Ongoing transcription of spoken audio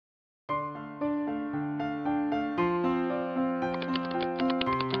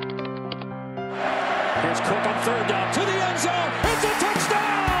Here's Cook on third down to the end zone. It's a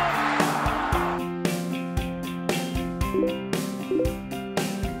touchdown!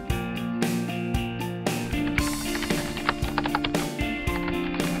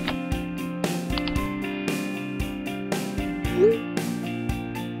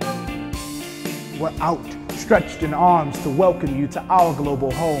 We're out, stretched in arms to welcome you to our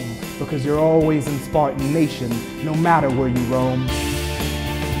global home, because you're always in Spartan Nation, no matter where you roam.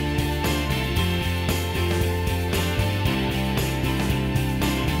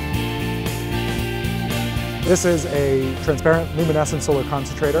 This is a transparent luminescent solar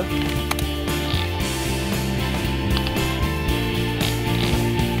concentrator.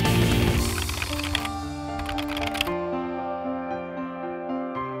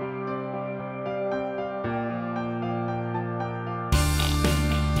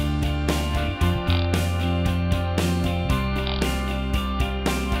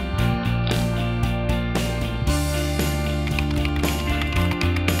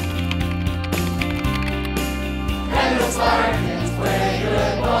 Spartans play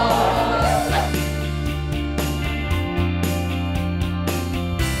good ball.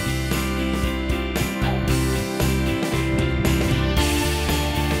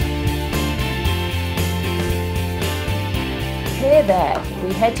 Pair that,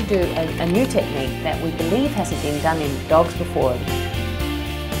 we had to do a new technique that we believe hasn't been done in dogs before.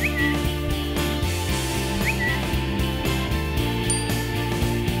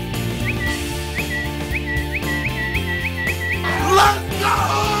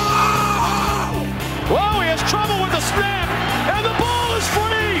 Whoa, he has trouble with the snap, and the ball is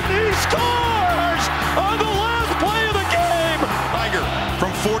free! He scores on the last play of the game! Tiger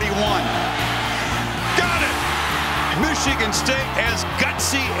from 41. Got it! Michigan State as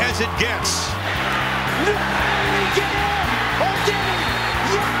gutsy as it gets. Again!